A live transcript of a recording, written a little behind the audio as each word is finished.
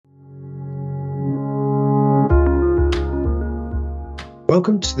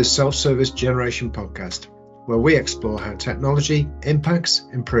Welcome to the Self-Service Generation podcast, where we explore how technology impacts,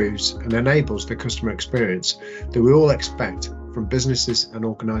 improves, and enables the customer experience that we all expect from businesses and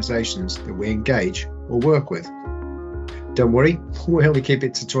organizations that we engage or work with. Don't worry, we only keep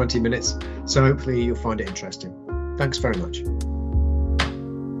it to 20 minutes, so hopefully you'll find it interesting. Thanks very much.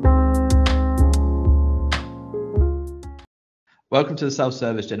 Welcome to the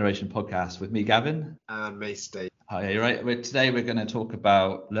Self-Service Generation podcast with me, Gavin. And me, Steve. Hi, you're right. Today we're going to talk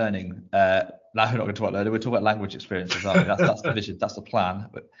about learning. Now we're not going to talk about learning, we're talking about language experiences, aren't we? That's the vision, that's the plan.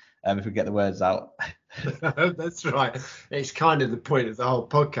 But if we get the words out. That's right. It's kind of the point of the whole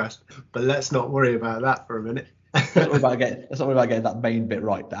podcast, but let's not worry about that for a minute. Let's not worry about getting that main bit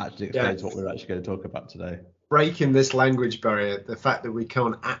right that actually explains what we're actually going to talk about today. Breaking this language barrier, the fact that we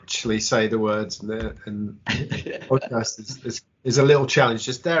can't actually say the words and podcast is a little challenge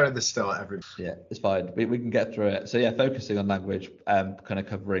just there at the start. Yeah, it's fine. We can get through it. So yeah, focusing on language, kind of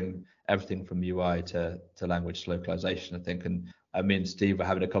covering everything from UI to language localization, I think. And me and Steve were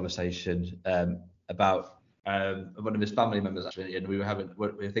having a conversation about one of his family members actually, and we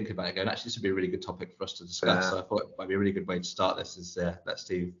were thinking about it going, actually this would be a really good topic for us to discuss. So I thought it might be a really good way to start this is let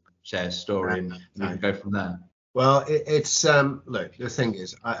Steve share his story and we can go from there. Well, it's look, the thing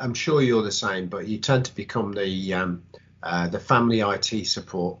is, I'm sure you're the same, but you tend to become the family IT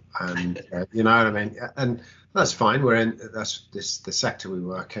support, and you know what I mean, and that's fine. That's the sector we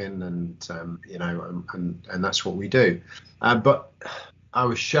work in, and you know, and that's what we do. But I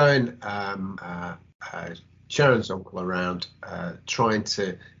was showing Sharon's uncle around, trying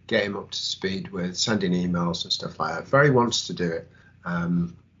to get him up to speed with sending emails and stuff like that. Very wants to do it.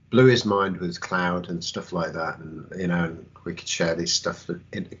 Blew his mind with cloud and stuff like that, and you know, and we could share this stuff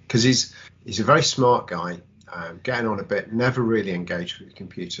because he's a very smart guy, getting on a bit, never really engaged with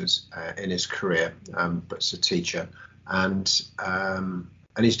computers in his career, but as a teacher, and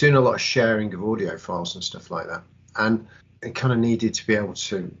he's doing a lot of sharing of audio files and stuff like that, and it kind of needed to be able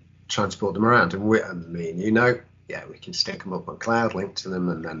to transport them around, and you know, yeah, we can stick them up on cloud, link to them,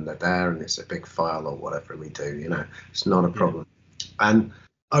 and then they're there, and it's a big file or whatever we do, you know, it's not a problem. And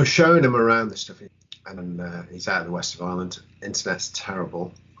I was showing him around this stuff, and he's out of the west of Ireland. Internet's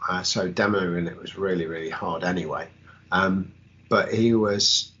terrible, so demoing it was really, really hard anyway. But he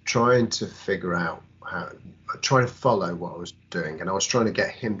was trying to figure out trying to follow what I was doing, and I was trying to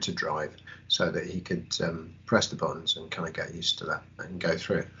get him to drive so that he could press the buttons and kind of get used to that and go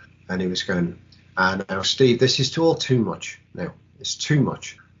through it. And he was going, now Steve, this is all too much. Now it's too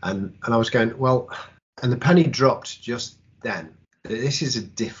much. And I was going, well, and the penny dropped just then. This is a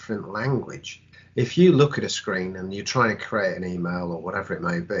different language. If you look at a screen and you're trying to create an email or whatever it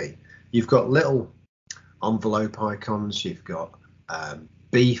may be, you've got little envelope icons, you've got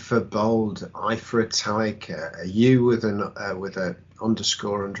B for bold, I for italic, a U with a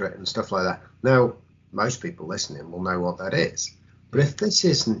underscore under it and stuff like that. Now, most people listening will know what that is. But if this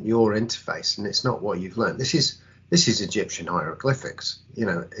isn't your interface and it's not what you've learned, this is Egyptian hieroglyphics. You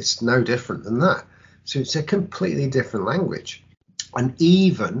know, it's no different than that. So it's a completely different language. And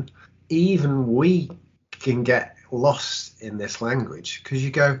even we can get lost in this language because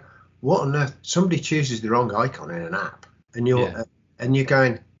you go, what on earth? Somebody chooses the wrong icon in an app, and you're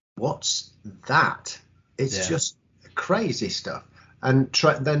going, what's that? It's just crazy stuff. And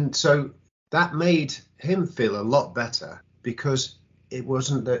so that made him feel a lot better because it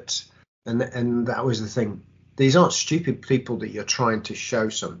wasn't that, and that was the thing. These aren't stupid people that you're trying to show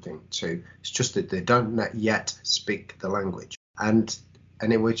something to. It's just that they don't yet speak the language. And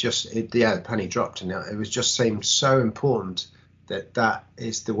it was just, the penny dropped, and it was just seemed so important that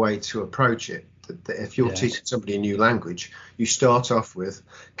is the way to approach it. That if you're teaching somebody a new language, you start off with,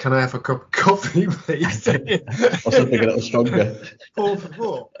 "Can I have a cup of coffee, please?" Or something a little stronger. Por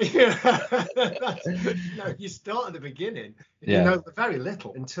favor. No, you start at the beginning. You know very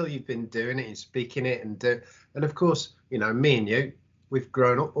little until you've been doing it and speaking it, and of course, you know, me and you, we've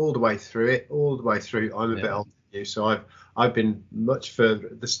grown up all the way through it. I'm a bit older than you, so I've been much further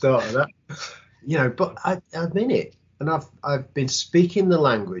at the start of that, you know. But I'm in it, and I've been speaking the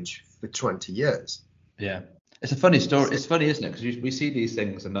language for 20 years. Yeah, it's a funny story. It's funny, isn't it? Because we see these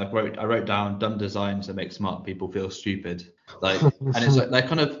things, and I wrote down dumb designs that make smart people feel stupid. Like, and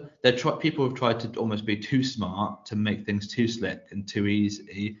it's like people have tried to almost be too smart to make things too slick and too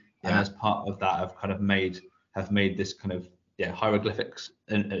easy, and as part of that, have made this kind of hieroglyphics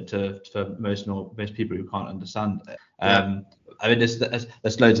for most people who can't understand it. I mean,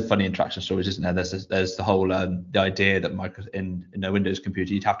 there's loads of funny interaction stories, isn't there? There's the whole the idea that in a Windows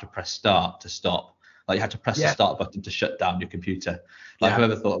computer you'd have to press start to stop, Like you had to press the start button to shut down your computer. Like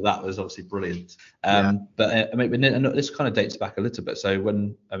whoever thought of that was obviously brilliant. But I mean, and this kind of dates back a little bit. So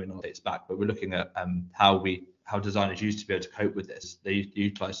not dates back, but we're looking at how designers used to be able to cope with this. They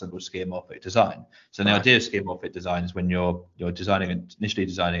utilize something called skeuomorphic design. So the idea of skeuomorphic design is when you're initially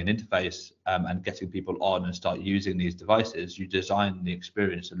designing an interface and getting people on and start using these devices, you design the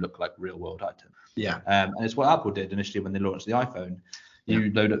experience to look like real world items. And it's what Apple did initially when they launched the iPhone.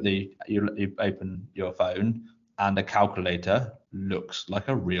 You load up you open your phone and a calculator looks like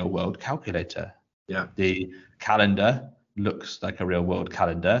a real world calculator. The calendar looks like a real world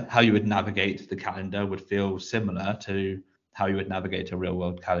calendar. How you would navigate the calendar would feel similar to how you would navigate a real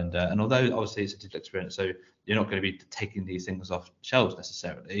world calendar. And although obviously it's a digital experience, so you're not going to be taking these things off shelves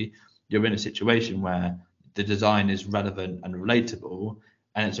necessarily, you're in a situation where the design is relevant and relatable,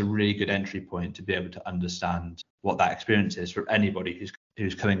 and it's a really good entry point to be able to understand what that experience is for anybody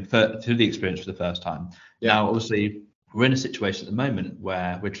who's coming through the experience for the first time. Now, obviously, we're in a situation at the moment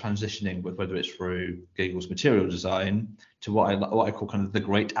where we're transitioning with whether it's through Google's material design to what I call kind of the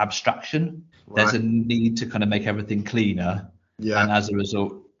great abstraction. There's a need to kind of make everything cleaner, and as a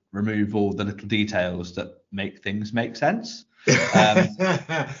result, remove all the little details that make things make sense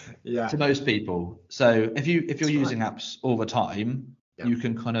to most people. So if you're using apps all the time, you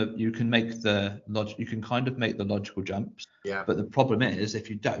can make the logical jumps. But the problem is, if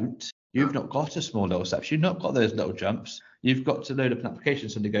you don't, you've not got a small little steps. You've not got those little jumps. You've got to load up an application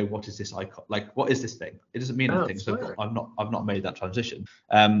and suddenly go, what is this icon? Like, what is this thing? It doesn't mean anything. So I've not made that transition.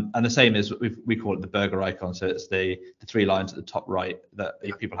 And the same is we call it the burger icon. So it's the 3 lines at the top right that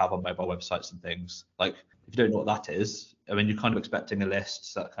people have on mobile websites and things. Like, if you don't know what that is, I mean, you're kind of expecting a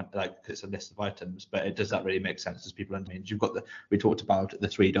list, so kind of like it's a list of items, but does that really make sense as people understand? You've got we talked about the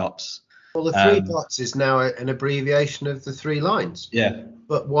 3 dots. Well, the 3 dots is now an abbreviation of the 3 lines.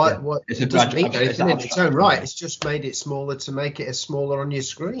 But what it doesn't mean anything in its own right. It's just made it smaller to make it smaller on your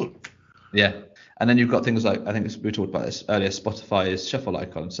screen. And then you've got things like, I think we talked about this earlier, Spotify's shuffle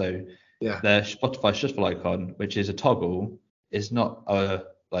icon. So the Spotify shuffle icon, which is a toggle, is not a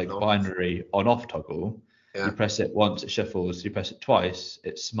binary on-off toggle. You press it once, it shuffles. You press it twice,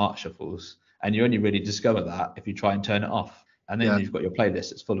 it smart shuffles. And you only really discover that if you try and turn it off. And then you've got your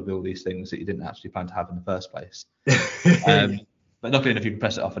playlist. It's full of all these things that you didn't actually plan to have in the first place. But luckily enough, you can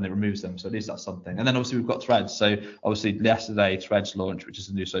press it off and it removes them. So at least that's something. And then obviously we've got Threads. So obviously yesterday, Threads launched, which is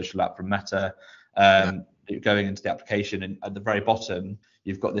a new social app from Meta. Going into the application, and at the very bottom,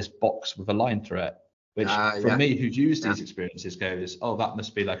 you've got this box with a line through it, which for me, who's used these experiences, goes, oh, that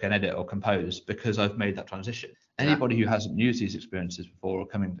must be like an edit or compose because I've made that transition. Anybody who hasn't used these experiences before or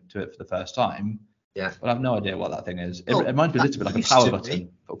coming to it for the first time, well, I have no idea what that thing is. It reminds me a little bit like a power button.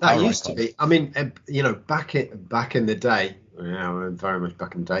 That used to be. I mean, back in the day, very much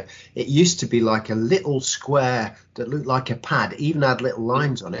back in the day, it used to be like a little square that looked like a pad, even had little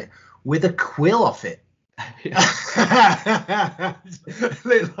lines on it, with a quill off it.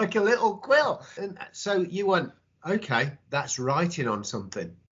 Looked like a little quill. And so you went, okay, that's writing on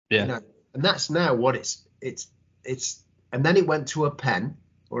something. And that's now what it's and then it went to a pen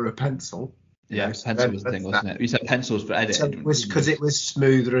or a pencil. Pencil was the thing, wasn't it? You said pencils for editing. So it was because it was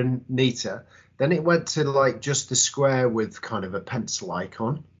smoother and neater. Then it went to like just the square with kind of a pencil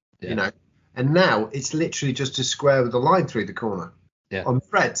icon, and now it's literally just a square with a line through the corner on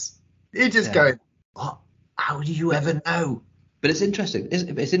Threads. You're just going, what? How do you ever know? But it's interesting.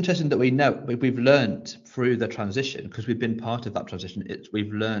 It's interesting that we've learned through the transition, because we've been part of that transition.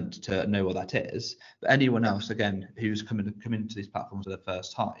 We've learned to know what that is. But anyone else, again, who's coming into these platforms for the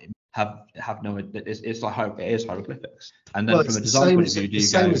first time, have no idea. It's like it is hieroglyphics. And then from a design point of view,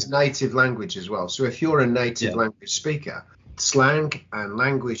 it's the same as native language as well. So if you're a native language speaker, slang and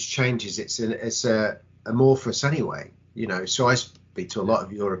language changes. It's amorphous anyway. So I speak to a lot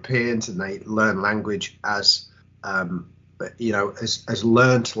of Europeans, and they learn language as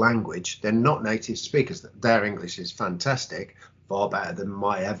learnt language. They're not native speakers. Their English is fantastic, far better than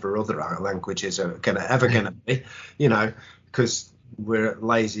my other languages are ever gonna be. Because we're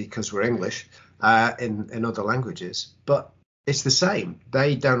lazy because we're English in other languages. But it's the same.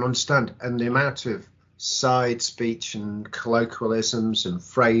 They don't understand, and the amount of side speech and colloquialisms and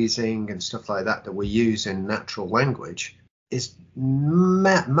phrasing and stuff like that we use in natural language is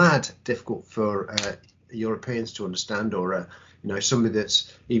mad difficult for Europeans to understand, or somebody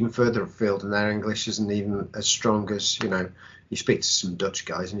that's even further afield and their English isn't even as strong as you speak to some Dutch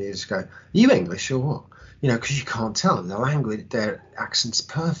guys and you just go, are you English or what? Because you can't tell the language, their accent's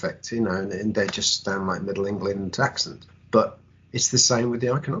perfect, and they just sound like Middle England accent. But it's the same with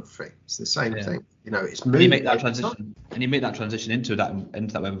the iconography. It's the same thing. It's moving. And you make that transition into that web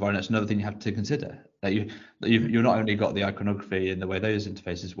environment. That's another thing you have to consider. That you've not only got the iconography and the way those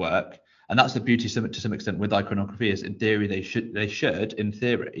interfaces work, and that's the beauty to some extent with iconography is in theory they should in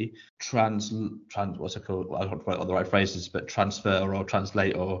theory what's it called? I don't know what the right phrases, but transfer or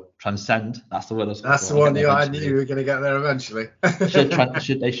translate or transcend. That's the word. That's the one I knew you were going to get there eventually.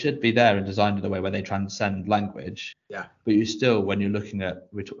 They should be there and designed in a way where they transcend language. Yeah. But you still, when you're looking at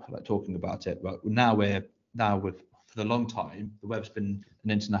talking about it, but for the long time, the web's been an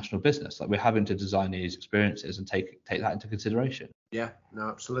international business. Like we're having to design these experiences and take that into consideration. Yeah, no,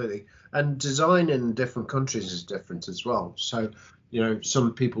 absolutely. And design in different countries is different as well. So,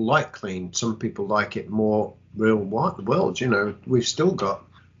 some people like clean, some people like it more real world. We've still got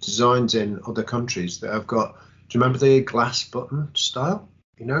designs in other countries that have got, do you remember the glass button style?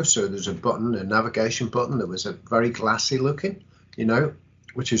 So there's a button, a navigation button that was a very glassy looking,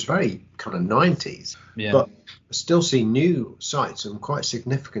 which is very kind of 90s. Yeah. But I still see new sites and quite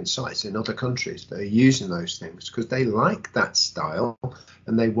significant sites in other countries that are using those things because they like that style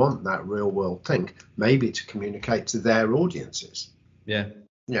and they want that real world thing, maybe to communicate to their audiences. Yeah.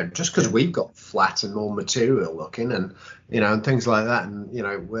 Just because we've got flat and more material looking and, and things like that. And,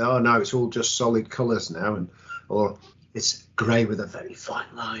 no, it's all just solid colours now. Or it's grey with a very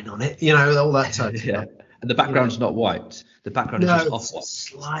fine line on it, all that type of stuff. And the background's not white. The background is just off white.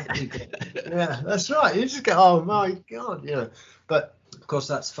 Slightly. Yeah, that's right. You just go, oh my God, But of course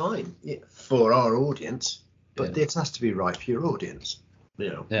that's fine for our audience, but it has to be right for your audience.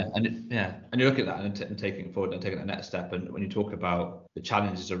 Yeah, and you look at that and taking it forward and taking that next step. And when you talk about the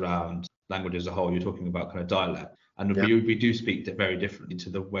challenges around language as a whole, you're talking about kind of dialect. And we do speak very differently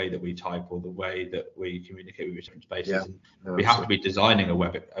to the way that we type or the way that we communicate with different spaces. Yeah. And we have to be designing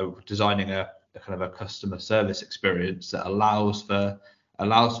a kind of a customer service experience that allows for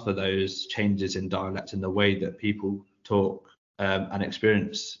those changes in dialect and the way that people talk and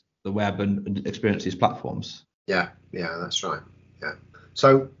experience the web and experience these platforms. Yeah, that's right. Yeah.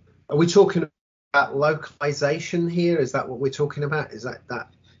 So are we talking about localization here? Is that what we're talking about? Is that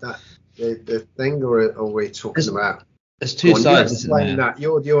the thing, or are we talking about? There's two sides. Isn't there?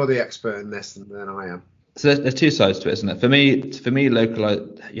 You're the expert in this, and then I am. So there's two sides to it, isn't it? For me,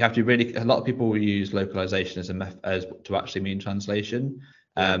 you have to really. A lot of people will use localization as to actually mean translation,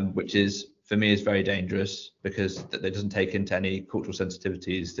 which is for me is very dangerous because that doesn't take into any cultural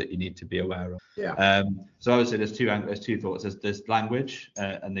sensitivities that you need to be aware of. Yeah. So I would say there's two thoughts. There's language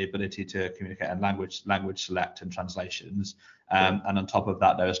and the ability to communicate, and language select and translations. And on top of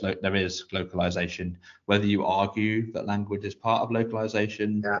that, there is localization. Whether you argue that language is part of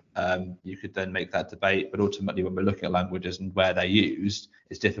localization, you could then make that debate. But ultimately, when we're looking at languages and where they're used,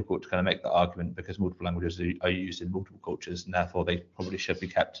 it's difficult to kind of make that argument because multiple languages are used in multiple cultures, and therefore they probably should be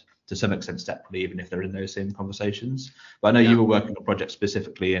kept to some extent separately, even if they're in those same conversations. But I know you were working on a project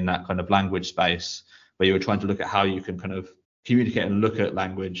specifically in that kind of language space, where you were trying to look at how you can kind of communicate and look at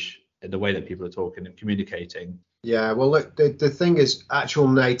language in the way that people are talking and communicating. Yeah, well, look, the thing is actual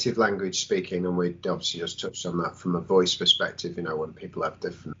native language speaking, and we obviously just touched on that from a voice perspective, when people have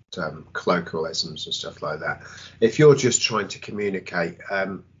different colloquialisms and stuff like that. If you're just trying to communicate,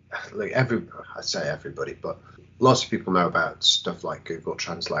 I say everybody, but lots of people know about stuff like Google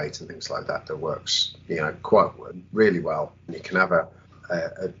Translate and things like that works, quite really well. And you can have a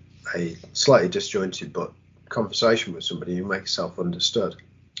slightly disjointed but conversation with somebody, you make yourself understood.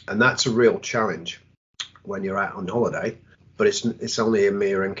 And that's a real challenge when you're out on holiday, but it's only a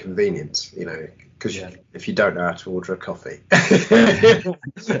mere inconvenience, because if you don't know how to order a coffee, that's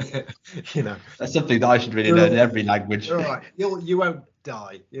something that I should really learn in every language. Right, you won't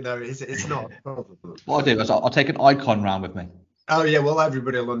die, it's not a problem. What I'll do is I'll take an icon round with me. Oh yeah, well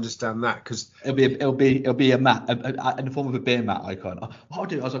everybody will understand that because it'll be a mat in the form of a beer mat icon. What I'll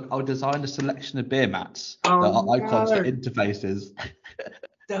do is I'll design a selection of beer mats that are icons for interfaces.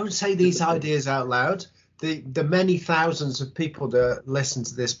 Don't say these ideas out loud. The many thousands of people that listen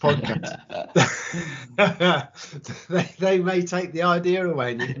to this podcast, they may take the idea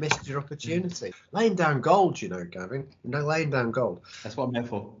away and you've missed your opportunity. Laying down gold, Gavin. Laying down gold. That's what I'm here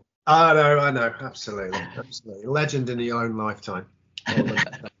for. I know. Absolutely. Legend in your own lifetime.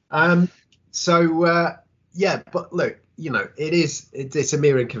 But look, it's a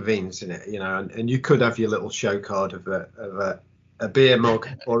mere inconvenience, isn't it? And you could have your little show card of a beer mug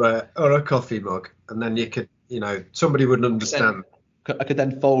or a coffee mug, and then you could, somebody wouldn't understand. I could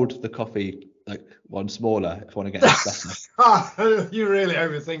then fold the coffee like one smaller if I want to get espresso. You're really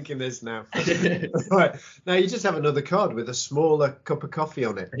overthinking this now. Right. Now you just have another card with a smaller cup of coffee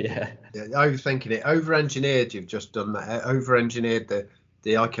on it. Yeah. Overthinking it. Over-engineered. You've just done that. Over-engineered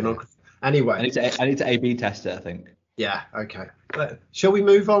the iconography. Anyway. I need to A/B test it, I think. Yeah. Okay. Shall we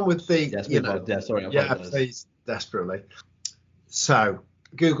move on with the? Yes, move on. Yeah, sorry, I apologize. Please, desperately. So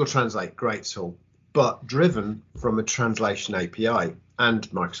Google Translate, great tool, but driven from a translation API, and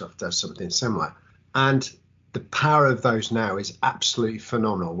Microsoft does something similar. And the power of those now is absolutely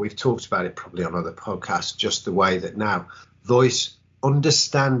phenomenal. We've talked about it probably on other podcasts, just the way that now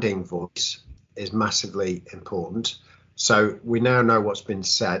understanding voice is massively important. So we now know what's been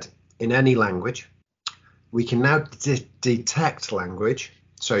said in any language. We can now detect language.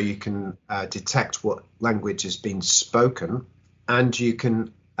 So you can detect what language has been spoken, and you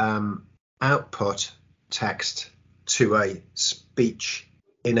can output text to a speech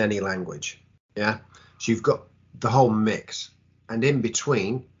in any language. Yeah. So you've got the whole mix, and in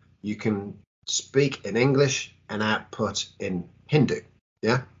between you can speak in English and output in Hindu.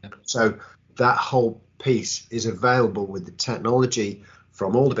 Yeah. So that whole piece is available with the technology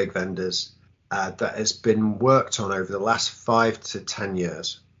from all the big vendors that has been worked on over the last 5 to 10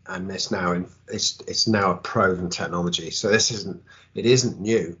 years, and it's now a proven technology. So it isn't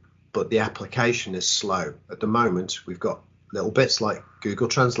new, but the application is slow at the moment. We've got little bits like Google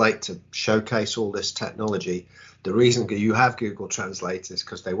Translate to showcase all this technology. The reason you have Google Translate is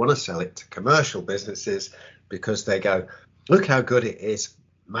because they want to sell it to commercial businesses, because they go, look how good it is.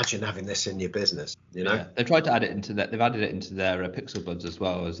 Imagine having this in your business, Yeah, they've tried to add it into that. They've added it into their Pixel Buds as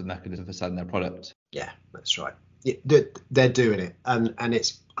well as a mechanism for selling their product. Yeah, that's right. They're doing it, and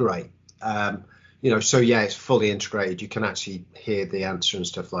it's great. So yeah, it's fully integrated. You can actually hear the answer and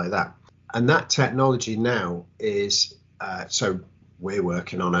stuff like that. And that technology now is so we're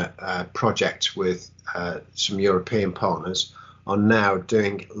working on a project with some European partners on now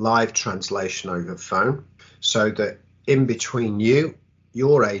doing live translation over phone, so that in between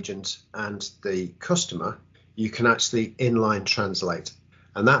your agent and the customer, you can actually inline translate.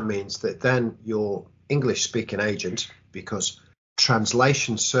 And that means that then your English speaking agent, because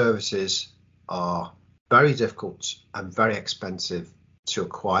translation services are very difficult and very expensive to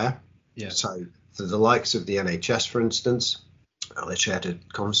acquire. Yeah. So for the likes of the NHS, for instance, I literally had a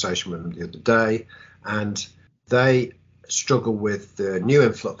conversation with them the other day, and they struggle with the new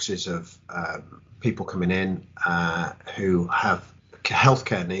influxes of people coming in who have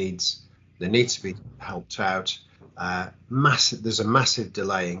healthcare needs. They need to be helped out. There's a massive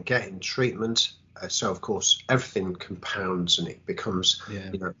delay in getting treatment. So of course everything compounds, and it becomes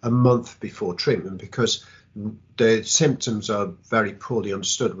a month before treatment, because the symptoms are very poorly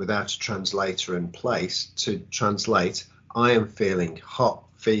understood without a translator in place to translate. I am feeling hot,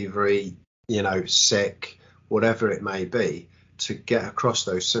 fevery, sick, whatever it may be, to get across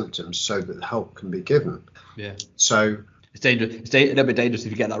those symptoms so that help can be given. Yeah. So it's dangerous. It's a little bit dangerous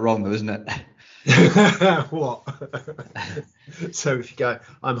if you get that wrong, though, isn't it? What? So if you go,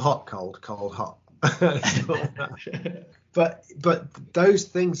 I'm hot, cold, cold, hot. But those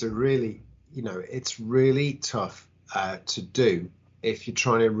things are really, it's really tough to do if you're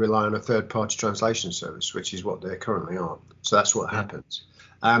trying to rely on a third-party translation service, which is what they currently are. So that's what happens.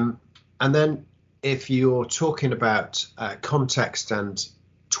 And then if you're talking about context and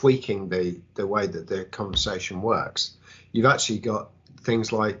tweaking the way that the conversation works, you've actually got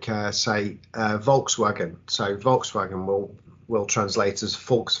things like, say, Volkswagen. So Volkswagen will translate as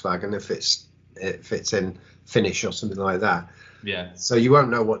Volkswagen if it's in Finnish or something like that. Yeah. So you won't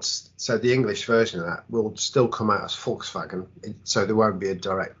know so the English version of that will still come out as Volkswagen. So there won't be a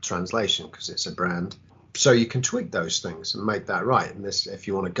direct translation because it's a brand. So you can tweak those things and make that right. And this, if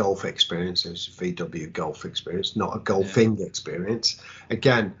you want a golf experience, it's a VW golf experience, not a golfing experience.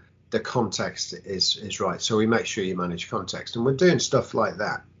 Again, the context is right. So we make sure you manage context, and we're doing stuff like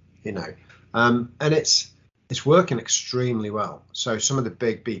that, and it's working extremely well. So some of the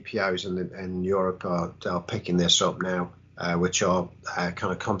big BPOs in Europe are picking this up now, which are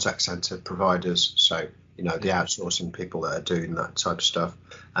kind of contact center providers. So, the outsourcing people that are doing that type of stuff.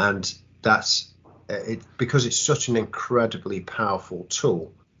 And that's it, because it's such an incredibly powerful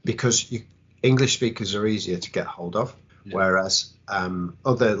tool, because English speakers are easier to get hold of, whereas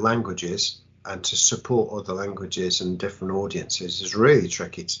other languages, and to support other languages and different audiences, is really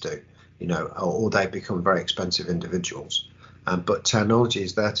tricky to do, or they become very expensive individuals. But technology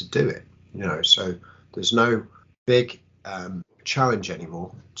is there to do it, so there's no big challenge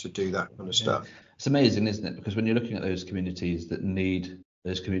anymore to do that kind of stuff. It's amazing, isn't it? Because when you're looking at those communities that need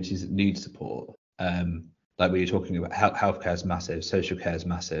support, like when you're talking about healthcare is massive, social care is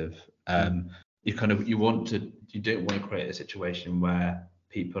massive. You don't want to create a situation where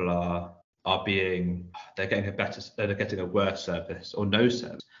people are getting a worse service or no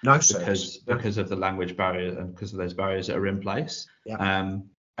service because of the language barrier and because of those barriers that are in place. Yeah.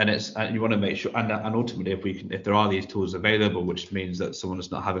 And you want to make sure, and ultimately, if there are these tools available, which means that someone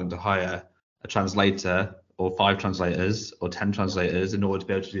is not having to hire a translator or 5 translators or 10 translators in order to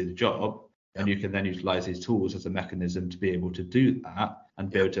be able to do the job, and you can then utilize these tools as a mechanism to be able to do that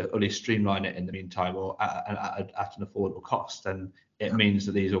and be able to only streamline it in the meantime or at an affordable cost. And it means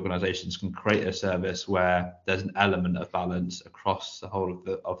that these organizations can create a service where there's an element of balance across the whole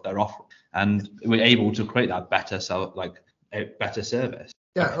of their offer, and we're able to create that better a better service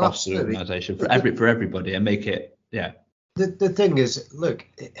across the organization for everybody and make it The thing is, look,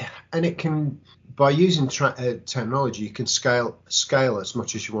 and it can, by using technology, you can scale as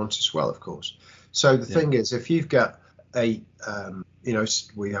much as you want as well, of course. So the thing is, if you've got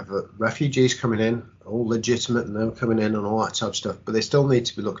we have refugees coming in, all legitimate, and they're coming in and all that type of stuff, but they still need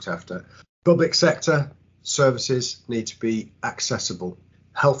to be looked after. Public sector services need to be accessible.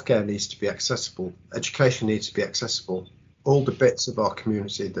 Healthcare needs to be accessible. Education needs to be accessible. All the bits of our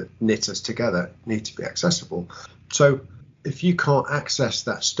community that knit us together need to be accessible. So if you can't access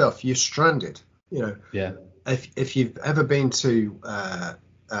that stuff, you're stranded. If you've ever been to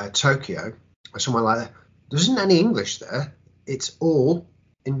Tokyo or somewhere like that, there isn't any English there. It's all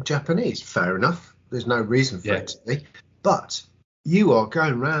in Japanese. Fair enough. There's no reason for it to be. But you are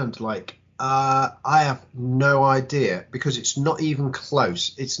going around like, I have no idea, because it's not even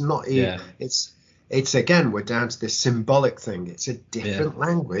close. It's not even. It's again, we're down to this symbolic thing. It's a different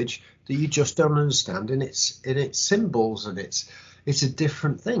language that you just don't understand, and it's symbols, and it's a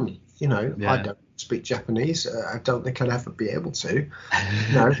different thing. I don't speak Japanese. I don't think I'd ever be able to.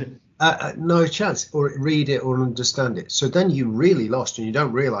 No chance, or read it or understand it. So then you're really lost, and you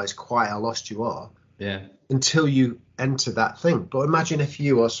don't realize quite how lost you are until you enter that thing. But imagine if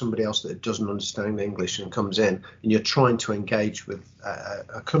you are somebody else that doesn't understand English and comes in, and you're trying to engage with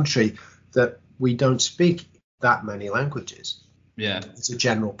a country that we don't speak that many languages. It's a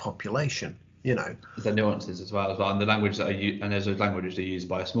general population. The nuances as well, and the language that are used, and there's a language that are used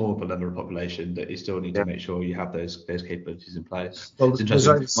by a small level of population that you still need to make sure you have those capabilities in place. Well, there's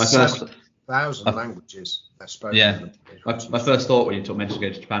only 7,000 languages spoken. My first thought when you mentioned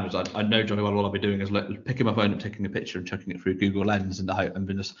going to Japan was I know jolly well all I'll be doing is picking my phone up, taking a picture, and chucking it through Google Lens, and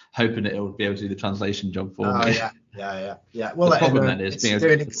just hoping it will be able to do the translation job for me. Yeah. Well, the problem then is it's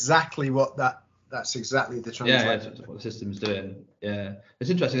doing exactly what that. That's exactly the translation. That's what the system's doing. It's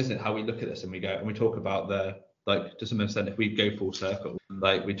interesting, isn't it, how we look at this and we talk about to some extent, if we go full circle,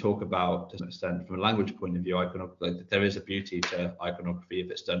 we talk about, to some extent, from a language point of view, iconography. There is a beauty to iconography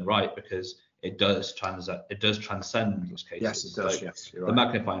if it's done right, because it does transcend those cases. Yes, it does. Yes, you're right. The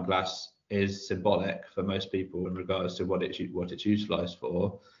magnifying glass is symbolic for most people in regards to what it's utilised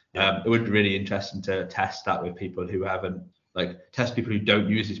for. It would be really interesting to test that with people who haven't. Test people who don't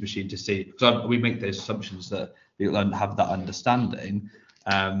use this machine to see, because we make those assumptions that people don't have that understanding,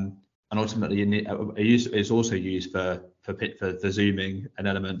 and ultimately it's also used for zooming and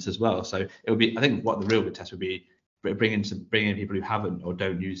elements as well. So it would be, I think, what the real good test would be bringing in people who haven't or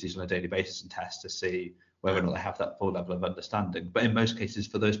don't use these on a daily basis and test to see whether or not they have that full level of understanding. But in most cases,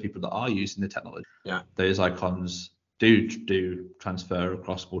 for those people that are using the technology, those icons do transfer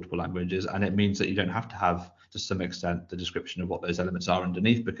across multiple languages, and it means that you don't have to have, to some extent, the description of what those elements are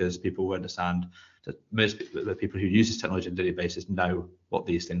underneath, because people will understand that most the people who use this technology on a daily basis know what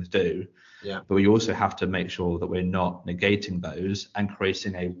these things do. But we also have to make sure that we're not negating those and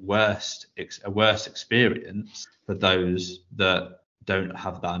creating a worse experience for those that don't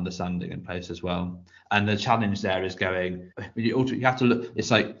have that understanding in place as well. And the challenge there is you have to look.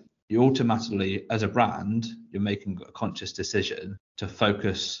 It's like you automatically, as a brand, you're making a conscious decision to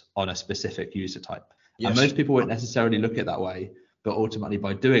focus on a specific user type. And most people won't necessarily look at it that way, but ultimately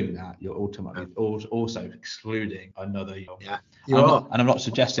by doing that, you're ultimately also excluding another. I'm not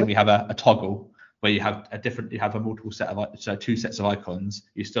suggesting we have a toggle where you have a multiple set of two sets of icons.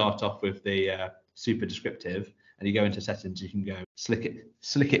 You start off with the super descriptive, and you go into settings. You can go slick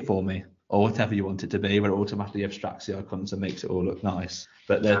it for me, or whatever you want it to be, where it automatically abstracts the icons and makes it all look nice.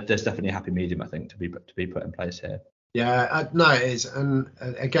 But there's definitely a happy medium, I think, to be put in place here. No, it is, and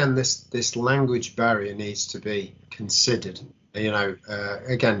again, this language barrier needs to be considered.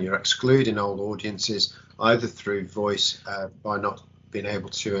 Again, you're excluding old audiences either through voice by not being able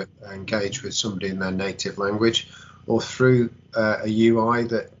to engage with somebody in their native language, or through a UI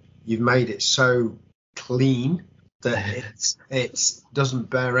that you've made it so clean that it doesn't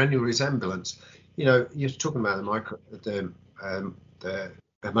bear any resemblance. You're talking about the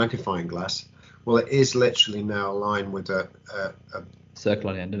magnifying glass. Well, it is literally now aligned with a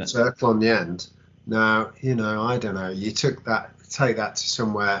circle on the end, isn't it? Circle on the end. Now, I don't know. You take that to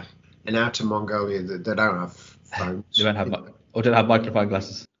somewhere in outer Mongolia that they don't have phones. They don't have magnifying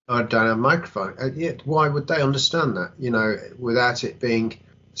glasses. I don't have a microphone. Yeah, why would they understand that? Without it being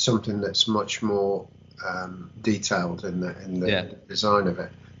something that's much more detailed in the design of it.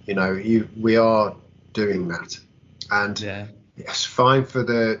 We are doing that, and it's fine for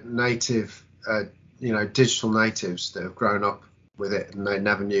the native, digital natives that have grown up with it and they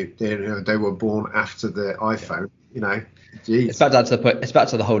never knew. They were born after the iPhone. Geez. It's back down to the point. It's back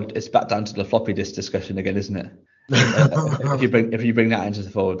down to the floppy disk discussion again, isn't it? if you bring that into the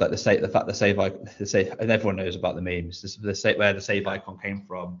fold, like the save icon, and everyone knows about the memes, where the save icon came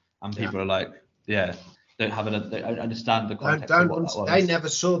from, and people are like, don't understand the context of what that was. They never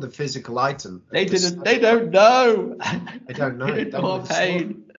saw the physical item. They didn't. They don't know. They don't know. They don't know our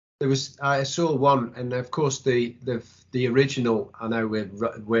pain. I saw one, and of course the original. I know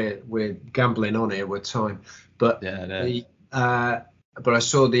we're gambling on here with time, but but I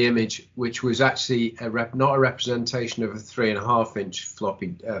saw the image, which was actually not a representation of a 3.5-inch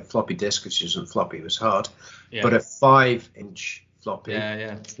floppy disk, which isn't floppy, it was hard, but a 5-inch floppy.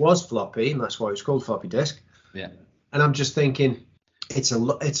 It was floppy, and that's why it was called floppy disk. Yeah. And I'm just thinking, it's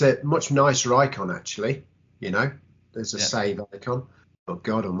a much nicer icon actually. There's a save icon, but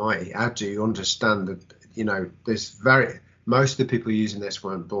God Almighty, how do you understand that? Most of the people using this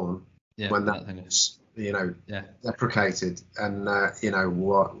weren't born when that was deprecated, and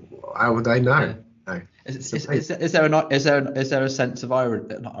how would they know? No. Is there a sense of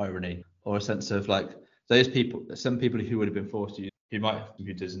irony, or a sense of like those people, some people who would have been forced to use, who might have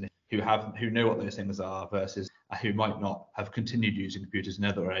computers and who know what those things are, versus who might not have continued using computers in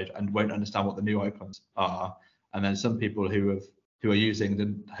other age and won't understand what the new icons are, and then some people who are using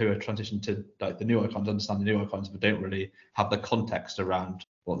them, who are transitioned to like the new icons, understand the new icons, but don't really have the context around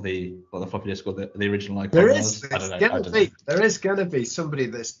what the floppy disk or the original icon was. There is going to be somebody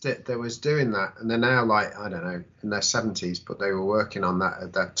that was doing that, and they're now like, I don't know, in their 70s, but they were working on that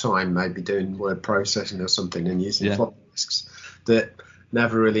at that time, maybe doing word processing or something, and using floppy disks that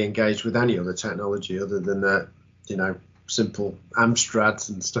never really engaged with any other technology other than simple Amstrads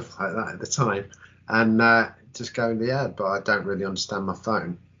and stuff like that at the time, and just going, but I don't really understand my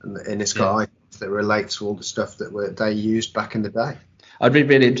phone, and it's got icons that relate to all the stuff that they used back in the day. I'd be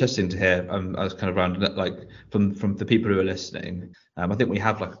really interesting to hear. I was kind of rounding it, like from the people who are listening. I think we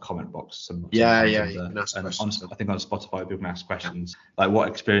have like a comment box. You can ask questions. I think on Spotify people can ask questions, like what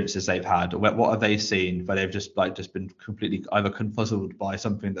experiences they've had, or what have they seen where they've just been completely either confuzzled by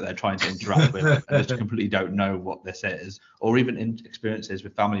something that they're trying to interact with, and just completely don't know what this is, or even in experiences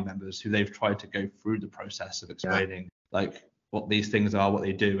with family members who they've tried to go through the process of explaining like what these things are, what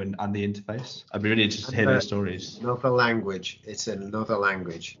they do, and the interface. I'd be really interested to hear their stories. Another language. It's another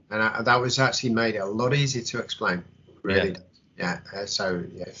language, and that was actually made it a lot easier to explain. Really. So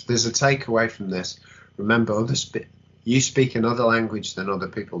if there's a takeaway from this, remember, you speak another language than other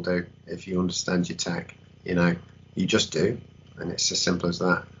people do. If you understand your tech, you just do, and it's as simple as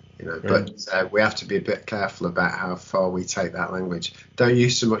that. But we have to be a bit careful about how far we take that language. Don't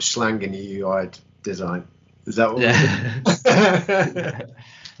use so much slang in your UI design. Is that what?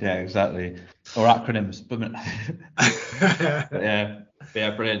 Yeah, exactly. Or acronyms. Brilliant.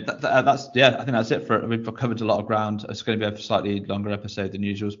 That's I think that's it for it. We've covered a lot of ground. It's going to be a slightly longer episode than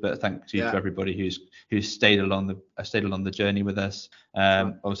usual, but thank you to everybody who's stayed along the journey with us.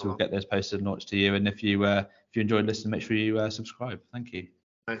 Obviously, we'll get those posted and launched to you. And if you enjoyed listening, make sure you subscribe. Thank you.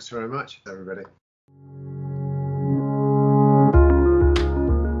 Thanks very much, everybody.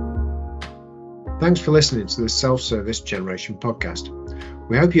 Thanks for listening to the Self-Service Generation podcast.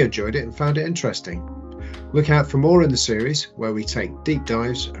 We hope you enjoyed it and found it interesting. Look out for more in the series where we take deep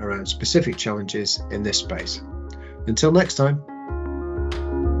dives around specific challenges in this space. Until next time.